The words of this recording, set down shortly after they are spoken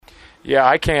Yeah,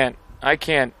 I can't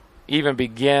even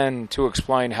begin to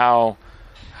explain how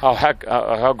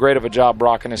great of a job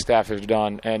Brock and his staff have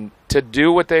done, and to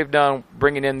do what they've done,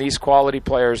 bringing in these quality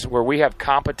players where we have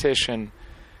competition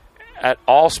at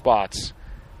all spots,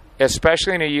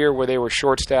 especially in a year where they were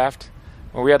short-staffed,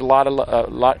 where we had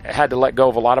had to let go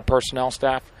of a lot of personnel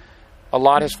staff. A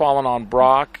lot has fallen on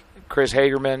Brock, Chris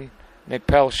Hagerman, Nick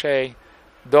Pelche.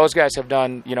 Those guys have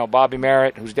done, Bobby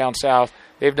Merritt, who's down south.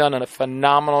 They've done a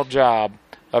phenomenal job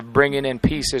of bringing in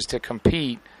pieces to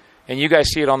compete. And you guys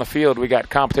see it on the field. We got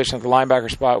competition at the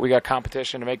linebacker spot. We got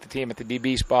competition to make the team at the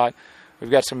DB spot.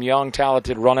 We've got some young,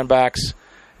 talented running backs.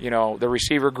 The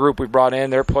receiver group we brought in,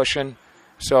 they're pushing.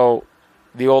 So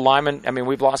the old linemen,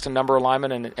 we've lost a number of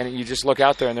linemen, and you just look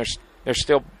out there, and there's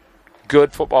still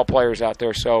good football players out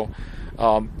there. So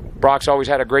Brock's always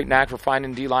had a great knack for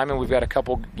finding D linemen. We've got a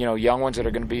couple, young ones that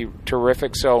are going to be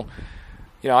terrific. So,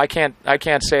 I can't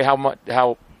say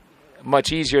how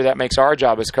much easier that makes our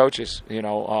job as coaches,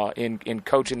 in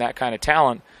coaching that kind of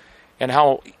talent, and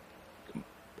how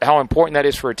important that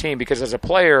is for a team. Because as a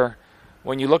player,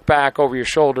 when you look back over your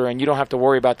shoulder and you don't have to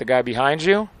worry about the guy behind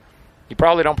you, you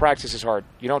probably don't practice as hard.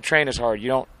 You don't train as hard. You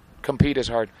don't compete as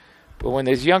hard. But when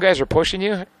these young guys are pushing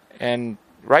you, and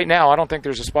right now I don't think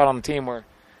there's a spot on the team where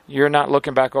you're not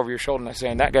looking back over your shoulder and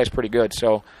saying, that guy's pretty good.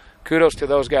 So kudos to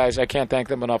those guys. I can't thank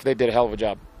them enough. They did a hell of a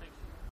job.